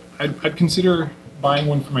 And I'd consider buying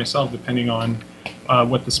one for myself depending on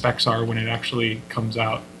what the specs are when it actually comes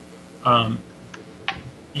out.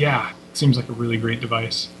 Yeah, it seems like a really great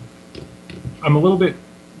device. I'm a little bit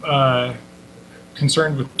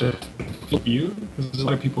concerned with the field of view because a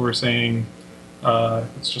lot of people were saying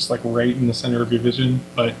it's just like right in the center of your vision,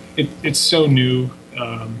 but it's so new.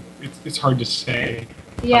 It's hard to say.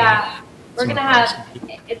 Yeah, we're gonna have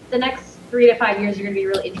the next 3 to 5 years are gonna be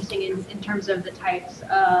really interesting in terms of the types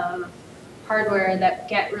of hardware that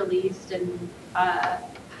get released, and I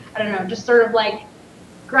don't know, just sort of like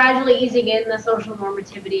gradually easing in the social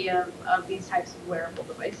normativity of these types of wearable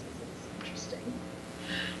devices. It's interesting.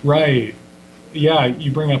 Right. Yeah,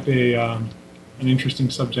 you bring up an interesting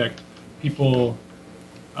subject. People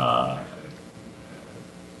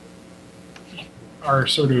are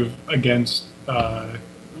sort of against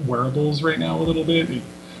wearables right now a little bit.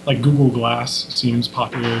 Like Google Glass seems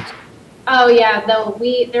popular. Oh yeah, though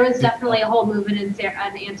there was definitely a whole movement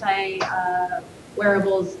an anti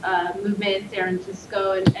wearables movement in San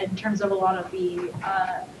Francisco in terms of a lot of the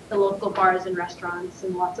local bars and restaurants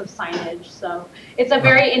and lots of signage. So it's a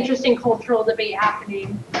very interesting cultural debate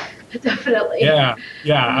happening. Definitely. Yeah,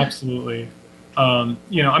 absolutely. I'm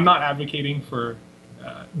not advocating for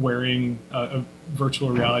wearing a virtual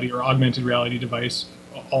reality or augmented reality device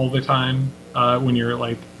all the time when you're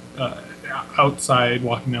like outside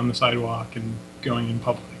walking down the sidewalk and going in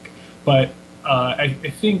public. But I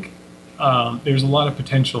think there's a lot of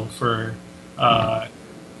potential for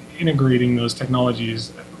integrating those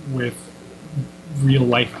technologies with real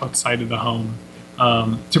life outside of the home.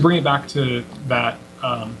 To bring it back to that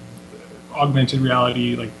augmented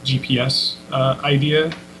reality, like GPS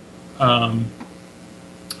idea,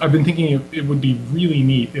 I've been thinking it would be really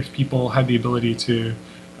neat if people had the ability to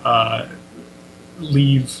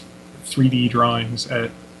leave 3D drawings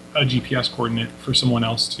at a GPS coordinate for someone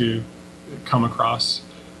else to come across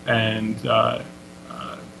and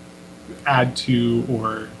add to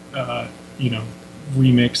or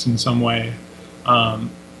remix in some way.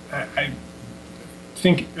 I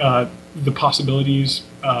think the possibilities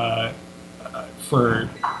for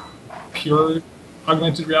pure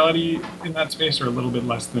augmented reality in that space are a little bit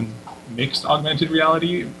less than mixed augmented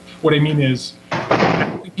reality. What I mean is,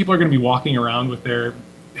 I think people are going to be walking around with their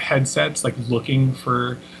headsets, like looking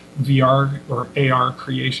for VR or AR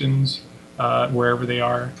creations wherever they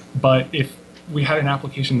are. But if we had an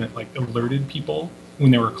application that like alerted people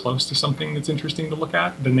when they were close to something that's interesting to look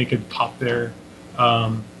at, then they could pop their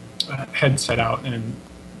headset out and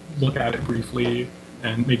look at it briefly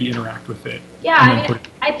and maybe interact with it. Yeah,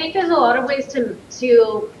 I think there's a lot of ways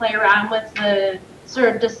to play around with the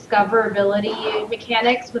sort of discoverability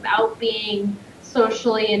mechanics without being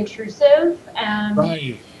socially intrusive.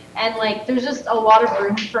 Right. And like, there's just a lot of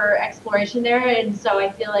room for exploration there, and so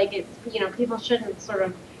I feel like it's people shouldn't sort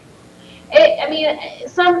of.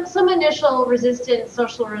 Some initial resistance,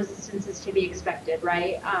 social resistance, is to be expected,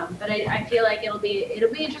 right? But I feel like it'll be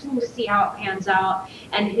interesting to see how it pans out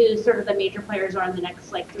and who sort of the major players are in the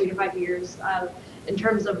next like 3 to 5 years in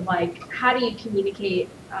terms of like how do you communicate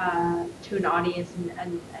to an audience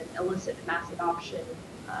and elicit mass adoption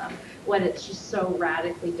when it's just so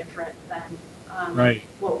radically different than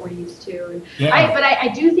what we're used to. And yeah. But I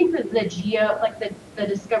do think that the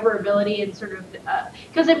discoverability and sort of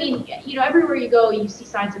because everywhere you go you see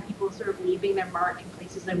signs of people sort of leaving their mark in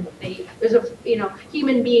places, and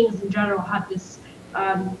human beings in general have this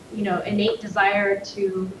innate desire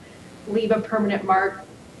to leave a permanent mark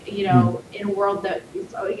in a world that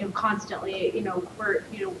is constantly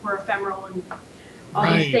we're ephemeral and all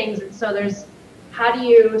these things, and so there's how do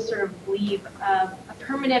you sort of leave a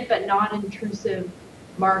permanent but non-intrusive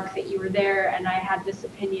mark that you were there and I had this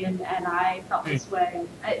opinion and I felt this way.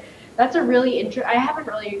 That's a really I haven't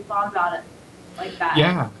really thought about it like that.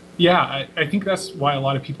 Yeah. I think that's why a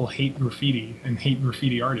lot of people hate graffiti and hate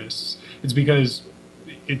graffiti artists. It's because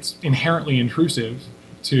it's inherently intrusive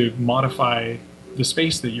to modify the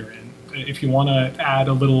space that you're in. If you want to add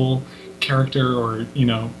a little character or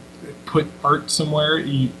put art somewhere,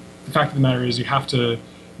 the fact of the matter is you have to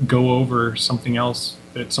go over something else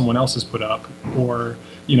that someone else has put up or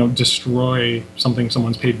destroy something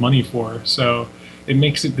someone's paid money for. So it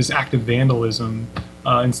makes it this act of vandalism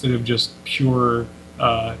instead of just pure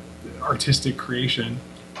artistic creation.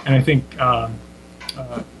 And I think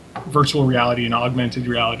virtual reality and augmented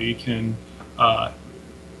reality can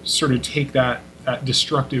sort of take that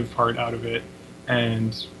destructive part out of it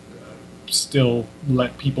and still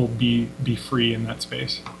let people be free in that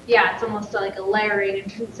space. Yeah, it's almost like a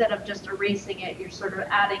layering. Instead of just erasing it, you're sort of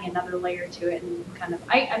adding another layer to it, and kind of.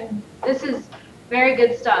 This is very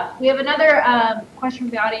good stuff. We have another question from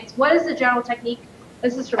the audience. What is the general technique?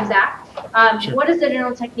 This is from Zach. Sure. What is the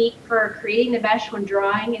general technique for creating the mesh when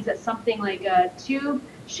drawing? Is it something like a tube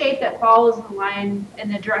shape that follows the line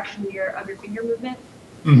in the direction of your finger movement?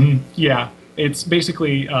 Mm-hmm. Yeah, it's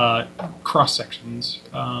basically cross sections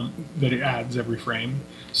that it adds every frame.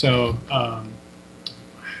 So I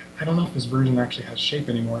don't know if this version actually has shape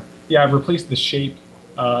anymore. Yeah, I've replaced the shape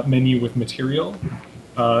menu with material,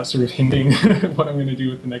 sort of hinting what I'm going to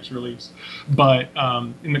do with the next release. But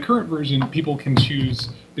in the current version, people can choose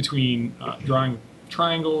between drawing with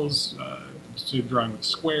triangles, to drawing with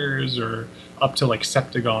squares, or up to like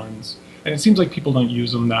septagons. And it seems like people don't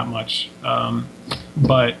use them that much.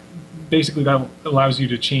 But basically that allows you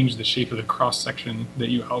to change the shape of the cross section that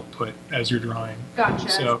you output as you're drawing. Gotcha.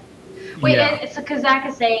 So, wait, yeah. it's because Zach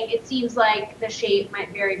is saying it seems like the shape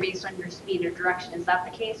might vary based on your speed or direction. Is that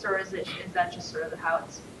the case, or is that just sort of how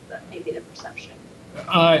it's maybe the perception?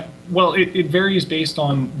 Well, it varies based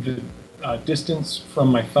on the distance from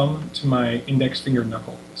my thumb to my index finger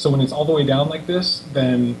knuckle. So when it's all the way down like this,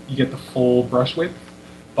 then you get the full brush width.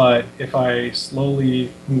 But if I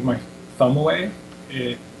slowly move my thumb away,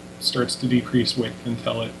 it starts to decrease width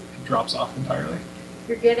until it drops off entirely.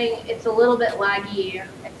 It's a little bit laggy,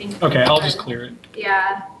 I think. Okay, I'll just clear it.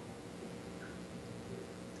 Yeah.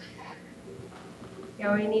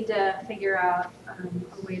 Yeah, we need to figure out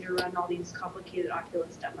a way to run all these complicated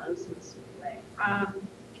Oculus demos in this way.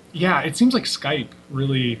 Yeah, it seems like Skype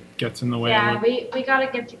really gets in the way. Yeah, we gotta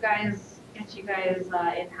get you guys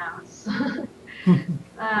in house.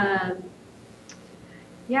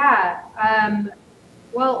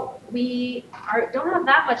 Well, we don't have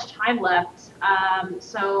that much time left,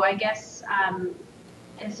 so I guess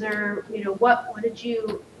is there what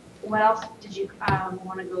else did you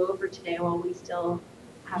want to go over today while we still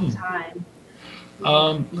have time?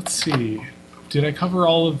 Let's see. Did I cover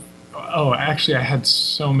all of? Oh, actually, I had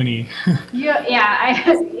so many.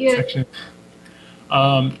 Sections.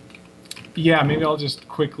 Yeah, maybe I'll just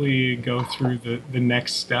quickly go through the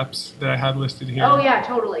next steps that I had listed here. Oh yeah,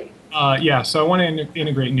 totally. Yeah, so I want to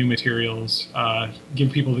integrate new materials,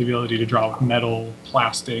 give people the ability to draw with metal,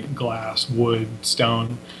 plastic, glass, wood,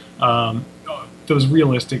 stone, those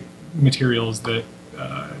realistic materials that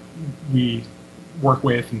we work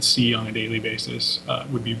with and see on a daily basis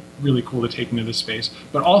would be really cool to take into this space.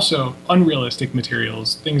 But also unrealistic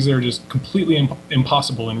materials, things that are just completely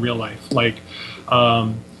impossible in real life, like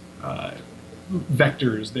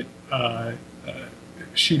vectors that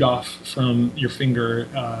shoot off from your finger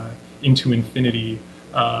into infinity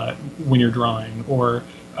when you're drawing, or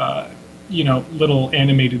little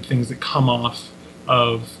animated things that come off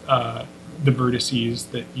of the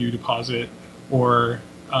vertices that you deposit, or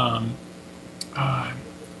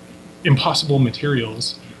impossible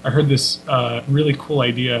materials. I heard this really cool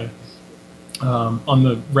idea on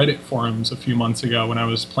the Reddit forums a few months ago when I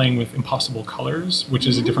was playing with impossible colors, which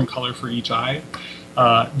is a different color for each eye,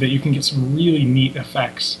 that you can get some really neat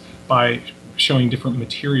effects by showing different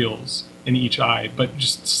materials in each eye, but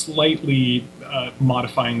just slightly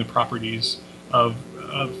modifying the properties of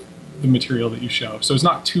the material that you show. So it's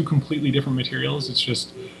not two completely different materials, it's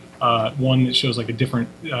just one that shows like a different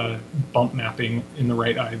bump mapping in the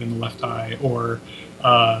right eye than the left eye, or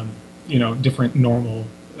different normal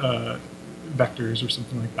vectors or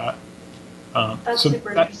something like that. That's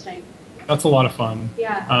super interesting. That's a lot of fun.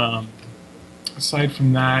 Yeah. Aside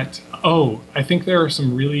from that, I think there are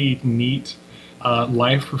some really neat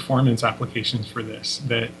live performance applications for this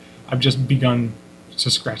that I've just begun to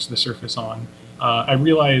scratch the surface on. I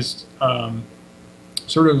realized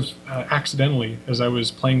sort of accidentally, as I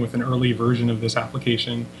was playing with an early version of this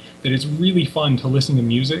application, that it's really fun to listen to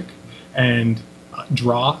music and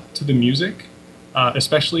draw to the music,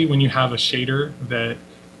 especially when you have a shader that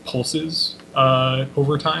pulses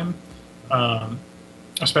over time,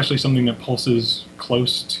 especially something that pulses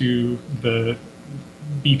close to the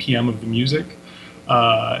BPM of the music.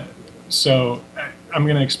 So I'm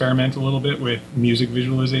going to experiment a little bit with music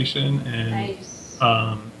visualization and nice.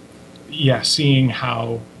 Seeing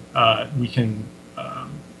how we can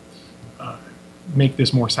make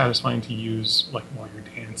this more satisfying to use, like while you're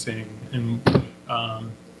dancing, and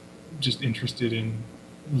just interested in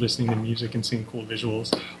listening to music and seeing cool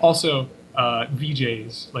visuals. Also,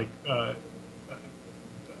 VJs, like,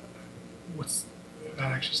 what's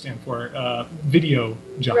that actually stand for? Video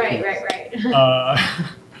jockeys. Right.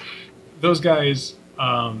 Those guys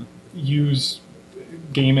use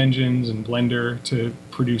game engines and Blender to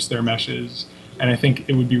produce their meshes. And I think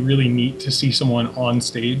it would be really neat to see someone on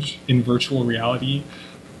stage in virtual reality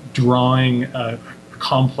drawing a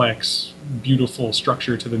complex, beautiful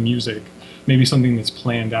structure to the music, maybe something that's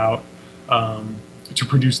planned out to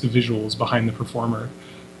produce the visuals behind the performer.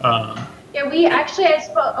 Yeah, I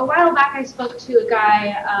spoke a while back. I spoke to a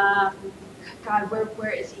guy. God,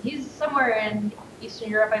 where is he? He's somewhere in Eastern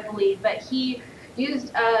Europe, I believe. But he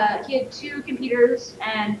had two computers,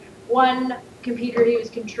 and one computer he was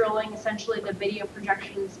controlling essentially the video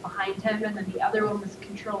projections behind him, and then the other one was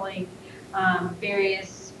controlling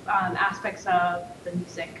various aspects of the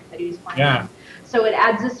music that he was playing. Yeah. So it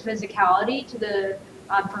adds this physicality to the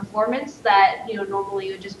performance that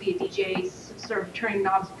normally would just be a DJ sort of turning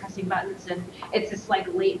knobs, pressing buttons, and it's this like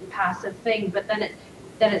latent passive thing. But then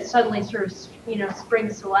it suddenly sort of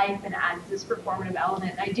springs to life and adds this performative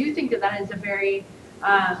element. I do think that is a very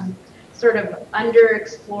sort of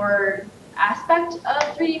underexplored aspect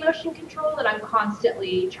of 3D motion control that I'm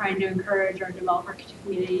constantly trying to encourage our developer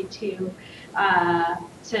community to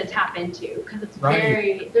tap into, because it's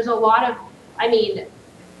there's a lot of,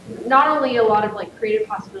 not only a lot of like creative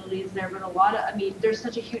possibilities there, but a lot of, there's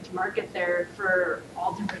such a huge market there for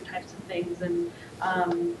all different types of things, and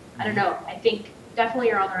I don't know, I think definitely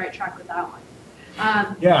you're on the right track with that one.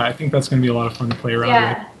 Yeah, I think that's going to be a lot of fun to play around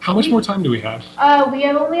with. How much more time do we have? We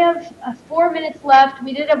only have 4 minutes left.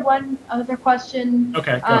 We did have one other question.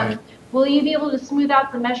 Okay, go ahead. Will you be able to smooth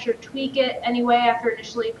out the mesh or tweak it anyway after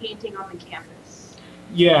initially painting on the canvas?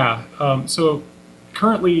 Yeah, so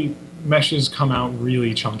currently meshes come out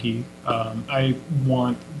really chunky. I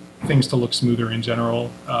want things to look smoother in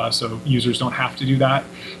general, so users don't have to do that.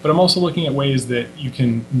 But I'm also looking at ways that you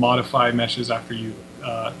can modify meshes after you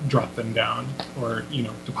drop them down or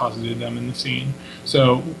deposited them in the scene.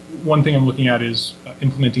 So one thing I'm looking at is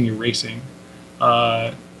implementing erasing.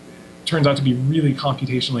 Turns out to be really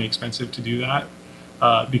computationally expensive to do that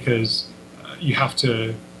because you have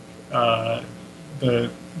to the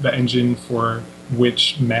engine for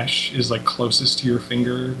which mesh is like closest to your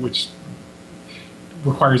finger, which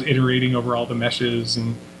requires iterating over all the meshes,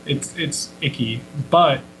 and it's icky.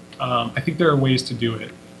 But I think there are ways to do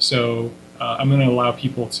it. So I'm going to allow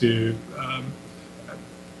people to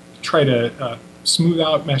try to smooth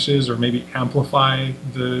out meshes or maybe amplify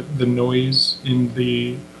the noise in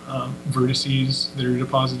the vertices that are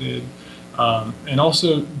deposited, and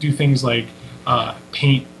also do things like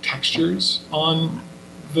paint textures on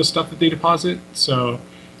the stuff that they deposit. So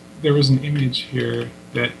there was an image here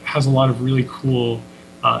that has a lot of really cool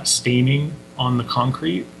staining on the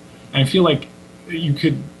concrete, and I feel like you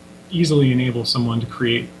could easily enable someone to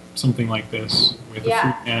create something like this with a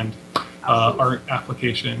freehand art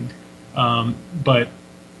application. But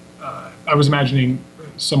I was imagining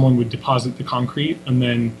someone would deposit the concrete and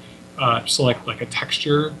then select like a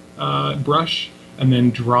texture brush and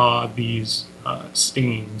then draw these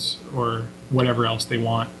stains or whatever else they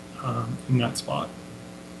want in that spot.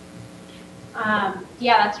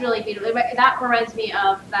 Yeah, that's really beautiful. That reminds me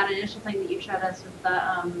of that initial thing that you showed us with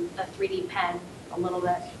the 3D pen a little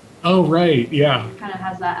bit. Oh, right, yeah. It kind of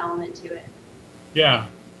has that element to it. Yeah.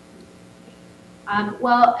 I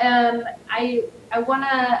want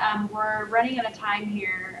to, we're running out of time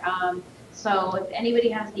here, so if anybody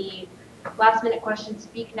has any last minute questions,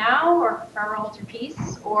 speak now or prefer hold your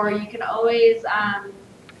peace, or you can always,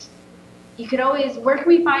 where can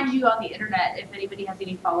we find you on the internet if anybody has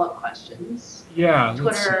any follow-up questions? Yeah.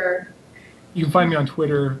 Twitter. You can find me on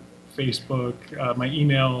Twitter, Facebook, my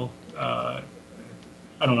email.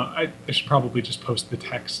 I don't know, I should probably just post the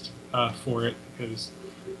text for it because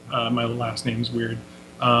my last name's weird.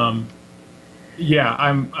 Yeah,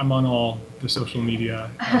 I'm on all the social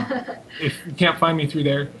media. If you can't find me through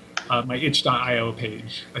there, my itch.io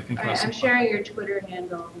page, I think. Right, I'm sharing your Twitter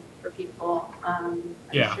handle for people. I'm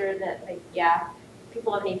sure that,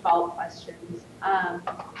 people have any follow-up questions.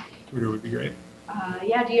 Twitter would be great.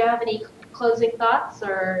 Yeah, do you have any closing thoughts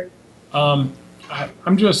or? I'm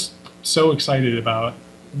just so excited about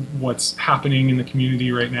what's happening in the community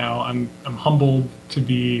right now. I'm humbled to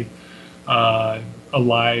be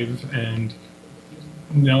alive and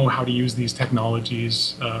know how to use these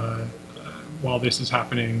technologies while this is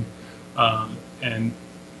happening, and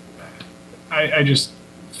I just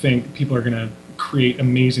think people are going to create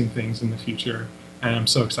amazing things in the future, and I'm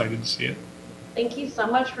so excited to see it. Thank you so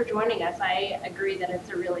much for joining us. I agree that it's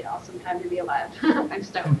a really awesome time to be alive. I'm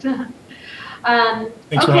stoked. Thanks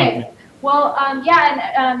for having me. Okay. Well,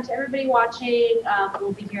 yeah, and to everybody watching,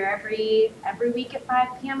 we'll be here every week at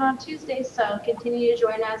 5 p.m. on Tuesdays. So continue to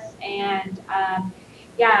join us, and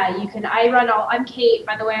yeah, you can. I'm Kate,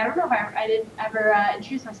 by the way. I don't know if I didn't ever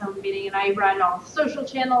introduce myself in the beginning, and I run all social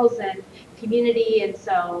channels and community, and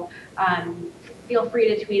so feel free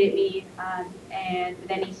to tweet at me and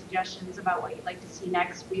with any suggestions about what you'd like to see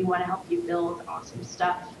next. We want to help you build awesome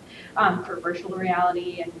stuff for virtual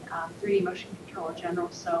reality and 3D motion control in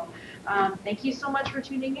general. So thank you so much for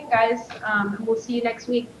tuning in, guys. And we'll see you next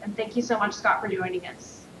week. And thank you so much, Scott, for joining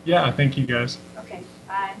us. Yeah, thank you guys. Okay,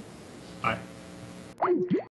 bye. Bye.